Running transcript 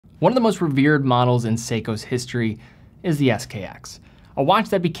One of the most revered models in Seiko's history is the SKX, a watch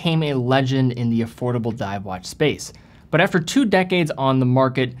that became a legend in the affordable dive watch space. But after 2 decades on the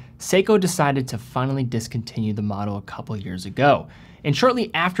market, Seiko decided to finally discontinue the model a couple years ago. And shortly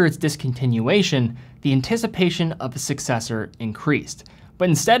after its discontinuation, the anticipation of a successor increased. But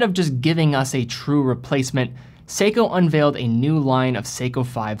instead of just giving us a true replacement, Seiko unveiled a new line of Seiko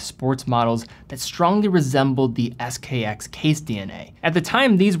 5 sports models that strongly resembled the SKX case DNA. At the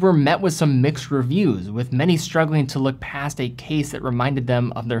time, these were met with some mixed reviews, with many struggling to look past a case that reminded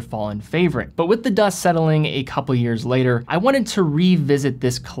them of their fallen favorite. But with the dust settling a couple years later, I wanted to revisit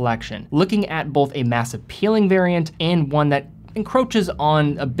this collection, looking at both a mass appealing variant and one that encroaches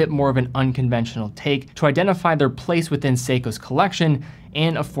on a bit more of an unconventional take to identify their place within Seiko's collection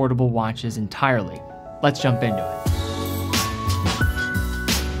and affordable watches entirely. Let's jump into it.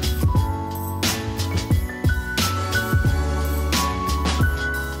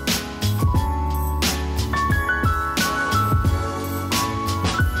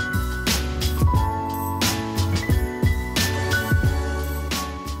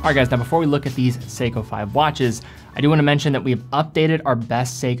 Alright guys, now before we look at these Seiko 5 watches, I do want to mention that we have updated our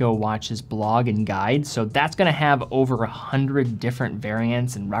best Seiko watches blog and guide, so that's going to have over 100 different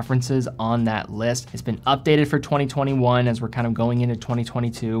variants and references on that list. It's been updated for 2021 as we're kind of going into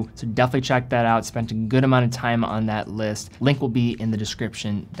 2022, so definitely check that out. Spent a good amount of time on that list. Link will be in the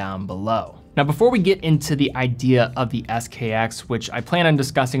description down below. Now before we get into the idea of the SKX, which I plan on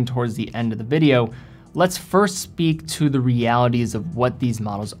discussing towards the end of the video, let's first speak to the realities of what these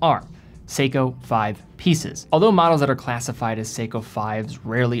models are. Seiko 5 pieces. Although models that are classified as Seiko 5s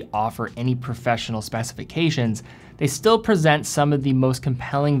rarely offer any professional specifications, they still present some of the most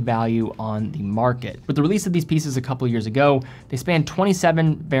compelling value on the market. With the release of these pieces a couple years ago, they span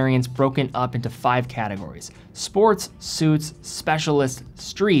 27 variants broken up into 5 categories: sports, suits, specialist,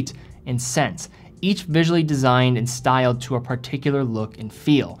 street, and sense, each visually designed and styled to a particular look and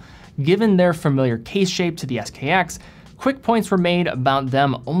feel. Given their familiar case shape to the SKX, quick points were made about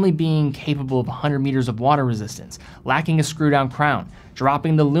them only being capable of 100 meters of water resistance, lacking a screw-down crown,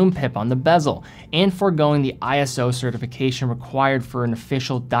 dropping the loom pip on the bezel, and foregoing the ISO certification required for an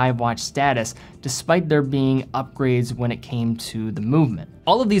official dive watch status, despite there being upgrades when it came to the movement.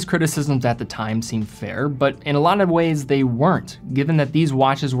 All of these criticisms at the time seemed fair, but in a lot of ways they weren't, given that these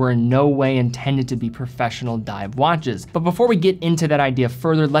watches were in no way intended to be professional dive watches. But before we get into that idea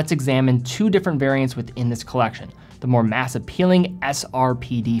further, let's examine 2 different variants within this collection: the more mass appealing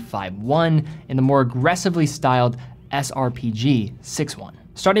SRPD51 and the more aggressively styled SRPG61.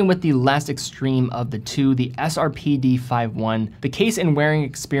 Starting with the less extreme of the 2, the SRPD51, the case and wearing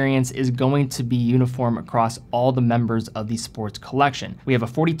experience is going to be uniform across all the members of the sports collection. We have a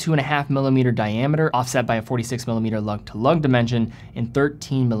 42.5mm diameter offset by a 46mm lug-to-lug dimension and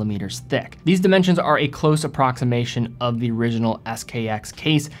 13mm thick. These dimensions are a close approximation of the original SKX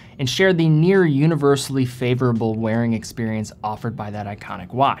case and share the near universally favorable wearing experience offered by that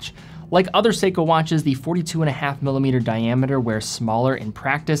iconic watch. Like other Seiko watches, the 42.5mm diameter wears smaller in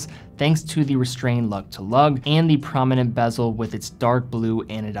practice thanks to the restrained lug-to-lug and the prominent bezel with its dark blue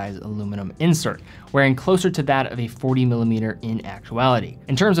anodized aluminum insert, wearing closer to that of a 40mm in actuality.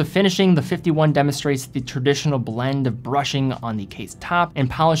 In terms of finishing, the 51 demonstrates the traditional blend of brushing on the case top and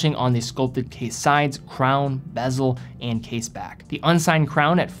polishing on the sculpted case sides, crown, bezel, and case back. The unsigned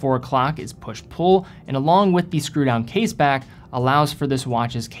crown at 4 o'clock is push-pull, and along with the screw-down case back, allows for this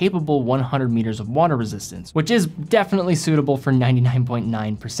watch's capable 100 meters of water resistance, which is definitely suitable for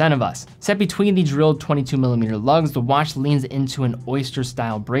 99.9% of us. Set between the drilled 22mm lugs, the watch leans into an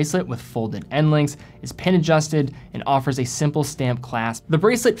oyster-style bracelet with folded end links, is pin adjusted, and offers a simple stamp clasp. The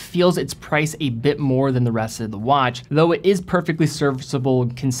bracelet feels its price a bit more than the rest of the watch, though it is perfectly serviceable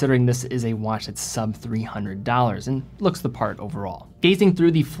considering this is a watch that's sub $300 and looks the part overall. Gazing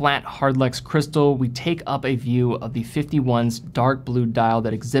through the flat Hardlex crystal, we take up a view of the 51's dark blue dial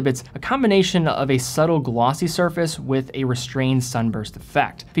that exhibits a combination of a subtle glossy surface with a restrained sunburst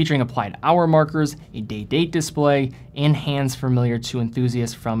effect, featuring applied hour markers, a day-date display, and hands familiar to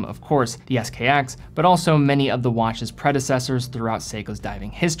enthusiasts from, of course, the SKX, but also many of the watch's predecessors throughout Seiko's diving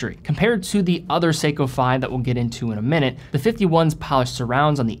history. Compared to the other Seiko 5 that we'll get into in a minute, the 51's polished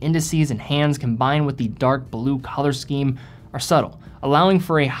surrounds on the indices and hands combined with the dark blue color scheme are subtle, allowing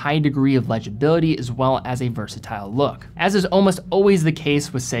for a high degree of legibility as well as a versatile look. As is almost always the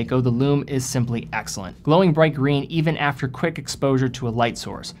case with Seiko, the lume is simply excellent, glowing bright green even after quick exposure to a light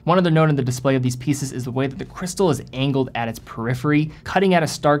source. One other note in the display of these pieces is the way that the crystal is angled at its periphery, cutting at a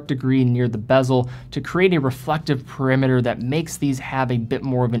stark degree near the bezel to create a reflective perimeter that makes these have a bit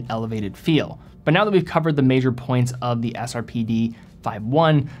more of an elevated feel. But now that we've covered the major points of the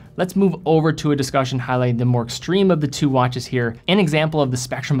SRPD51, let's move over to a discussion highlighting the more extreme of the two watches here, an example of the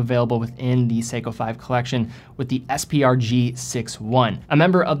spectrum available within the Seiko 5 collection with the SRPG61, a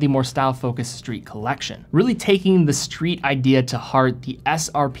member of the more style-focused street collection. Really taking the street idea to heart, the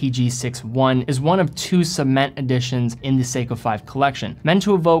SRPG61 is one of two cement editions in the Seiko 5 collection, meant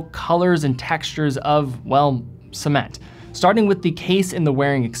to evoke colors and textures of, well, cement. Starting with the case and the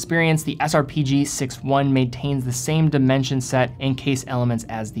wearing experience, the SRPG61 maintains the same dimension set and case elements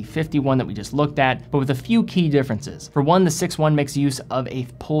as the 51 that we just looked at, but with a few key differences. For one, the 61 makes use of a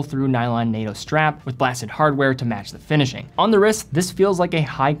pull-through nylon NATO strap with blasted hardware to match the finishing. On the wrist, this feels like a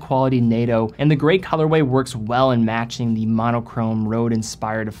high-quality NATO, and the gray colorway works well in matching the monochrome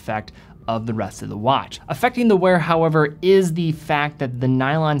road-inspired effect of the rest of the watch. Affecting the wear, however, is the fact that the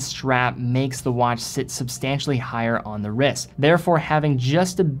nylon strap makes the watch sit substantially higher on the wrist, therefore having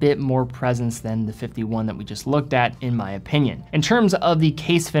just a bit more presence than the 51 that we just looked at, in my opinion. In terms of the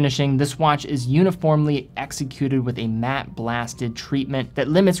case finishing, this watch is uniformly executed with a matte blasted treatment that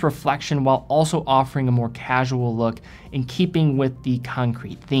limits reflection while also offering a more casual look in keeping with the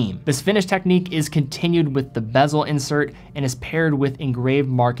concrete theme. This finish technique is continued with the bezel insert and is paired with engraved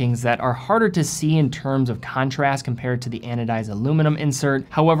markings that are harder to see in terms of contrast compared to the anodized aluminum insert,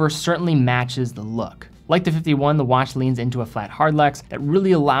 however, certainly matches the look. Like the 51, the watch leans into a flat hardlex that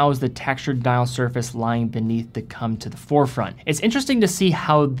really allows the textured dial surface lying beneath to come to the forefront. It's interesting to see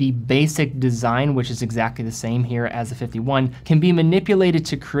how the basic design, which is exactly the same here as the 51, can be manipulated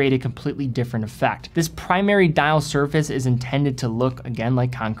to create a completely different effect. This primary dial surface is intended to look, again,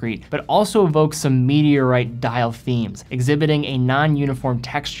 like concrete, but also evokes some meteorite dial themes, exhibiting a non-uniform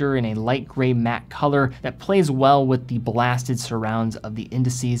texture in a light gray matte color that plays well with the blasted surrounds of the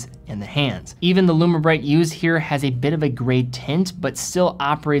indices and the hands. Even the Lumibrite used here has a bit of a gray tint, but still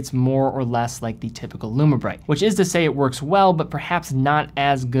operates more or less like the typical Lumibrite, which is to say it works well, but perhaps not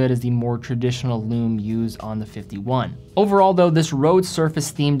as good as the more traditional lume used on the 51. Overall though, this road surface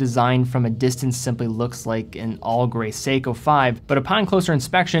theme design from a distance simply looks like an all gray Seiko 5, but upon closer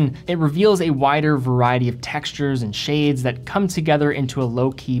inspection, it reveals a wider variety of textures and shades that come together into a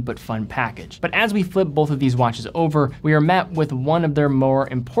low-key but fun package. But as we flip both of these watches over, we are met with one of their more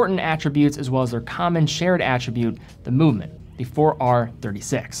important attributes as well as their common shared attribute, the movement, the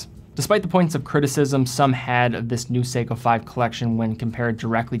 4R36. Despite the points of criticism some had of this new Seiko 5 collection when compared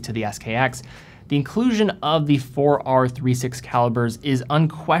directly to the SKX, the inclusion of the 4R36 calibers is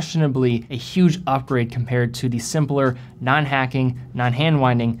unquestionably a huge upgrade compared to the simpler, non-hacking,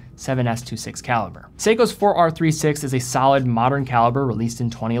 non-hand-winding 7S26 caliber. Seiko's 4R36 is a solid modern caliber released in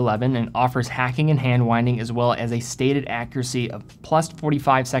 2011 and offers hacking and hand winding as well as a stated accuracy of plus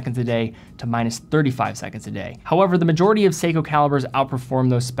 45 seconds a day to minus 35 seconds a day. However, the majority of Seiko calibers outperform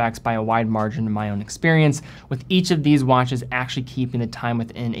those specs by a wide margin in my own experience, with each of these watches actually keeping the time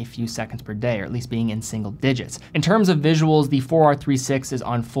within a few seconds per day, or at least being in single digits. In terms of visuals, the 4R36 is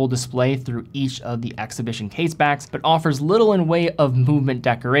on full display through each of the exhibition casebacks, but offers little in way of movement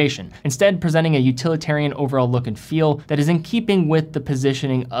decoration, instead presenting a utilitarian overall look and feel that is in keeping with the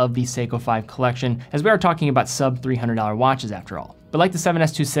positioning of the Seiko 5 collection, as we are talking about sub $300 watches after all. But like the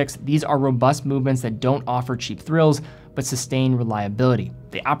 7S26, these are robust movements that don't offer cheap thrills, but sustain reliability.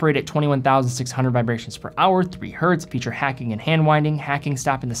 They operate at 21,600 vibrations per hour, 3 Hz, feature hacking and hand winding, hacking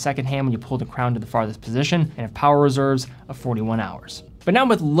stopping the second hand when you pull the crown to the farthest position, and have power reserves of 41 hours. But now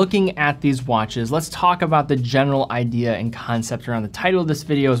with looking at these watches, let's talk about the general idea and concept around the title of this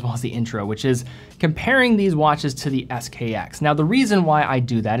video as well as the intro, which is comparing these watches to the SKX. Now the reason why I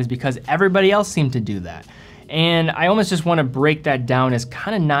do that is because everybody else seemed to do that. And I almost just want to break that down as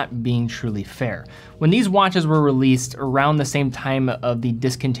kind of not being truly fair. When these watches were released around the same time of the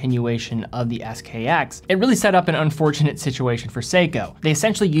discontinuation of the SKX, it really set up an unfortunate situation for Seiko. They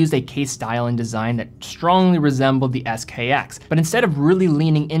essentially used a case style and design that strongly resembled the SKX, but instead of really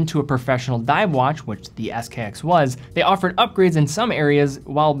leaning into a professional dive watch, which the SKX was, they offered upgrades in some areas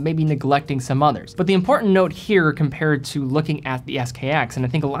while maybe neglecting some others. But the important note here compared to looking at the SKX, and I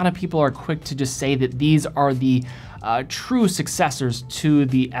think a lot of people are quick to just say that these are the true successors to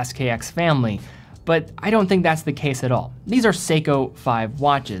the SKX family, but I don't think that's the case at all. These are Seiko 5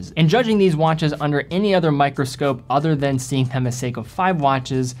 watches, and judging these watches under any other microscope other than seeing them as Seiko 5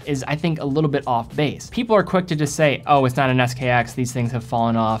 watches is, I think, a little bit off base. People are quick to just say, oh, it's not an SKX, these things have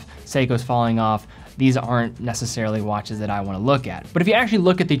fallen off, Seiko's falling off, these aren't necessarily watches that I want to look at. But if you actually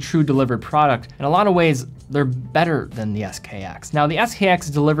look at the true delivered product, in a lot of ways, they're better than the SKX. Now, the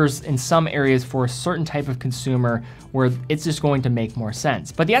SKX delivers in some areas for a certain type of consumer where it's just going to make more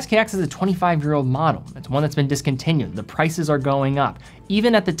sense. But the SKX is a 25-year-old model. It's one that's been discontinued. The prices are going up.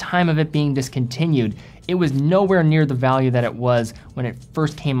 Even at the time of it being discontinued, it was nowhere near the value that it was when it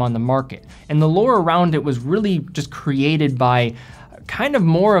first came on the market. And the lore around it was really just created by kind of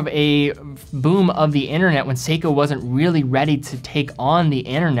more of a boom of the internet when Seiko wasn't really ready to take on the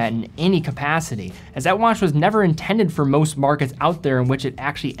internet in any capacity, as that watch was never intended for most markets out there in which it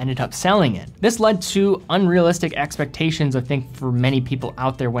actually ended up selling in. This led to unrealistic expectations, I think, for many people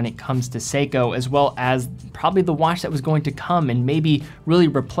out there when it comes to Seiko, as well as probably the watch that was going to come and maybe really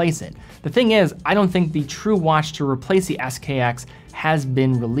replace it. The thing is, I don't think the true watch to replace the SKX has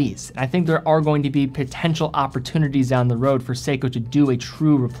been released. I think there are going to be potential opportunities down the road for Seiko to do a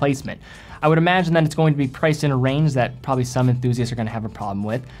true replacement. I would imagine that it's going to be priced in a range that probably some enthusiasts are going to have a problem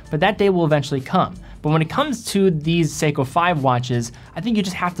with, but that day will eventually come. But when it comes to these Seiko 5 watches, I think you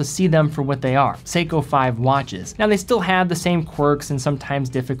just have to see them for what they are, Seiko 5 watches. Now, they still have the same quirks and sometimes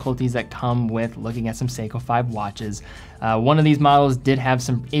difficulties that come with looking at some Seiko 5 watches. One of these models did have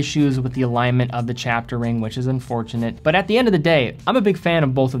some issues with the alignment of the chapter ring, which is unfortunate. But at the end of the day, I'm a big fan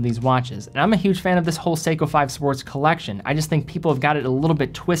of both of these watches, and I'm a huge fan of this whole Seiko 5 Sports collection. I just think people have got it a little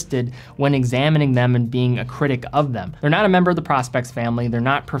bit twisted when examining them and being a critic of them. They're not a member of the Prospex family, they're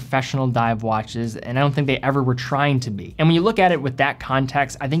not professional dive watches, and I don't think they ever were trying to be. And when you look at it with that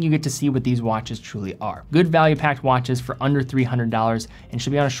context, I think you get to see what these watches truly are. Good value-packed watches for under $300 and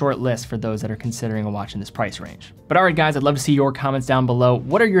should be on a short list for those that are considering a watch in this price range. But all right, guys, I'd love to see your comments down below.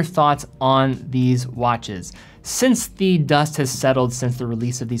 What are your thoughts on these watches? Since the dust has settled since the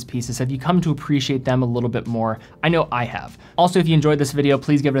release of these pieces, have you come to appreciate them a little bit more? I know I have. Also, if you enjoyed this video,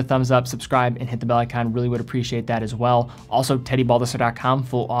 please give it a thumbs up, subscribe, and hit the bell icon. Really would appreciate that as well. Also, TeddyBaldassarre.com,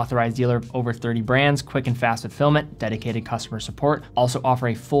 full authorized dealer of over 30 brands, quick and fast fulfillment, dedicated customer support. Also offer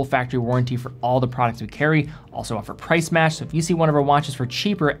a full factory warranty for all the products we carry. Also offer price match, so if you see one of our watches for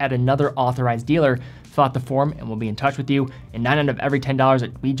cheaper at another authorized dealer, fill out the form and we'll be in touch with you. And 9 out of every $10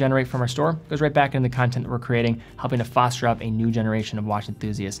 that we generate from our store goes right back into the content that we're creating, helping to foster up a new generation of watch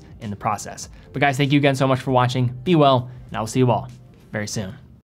enthusiasts in the process. But guys, thank you again so much for watching. Be well, and I will see you all very soon.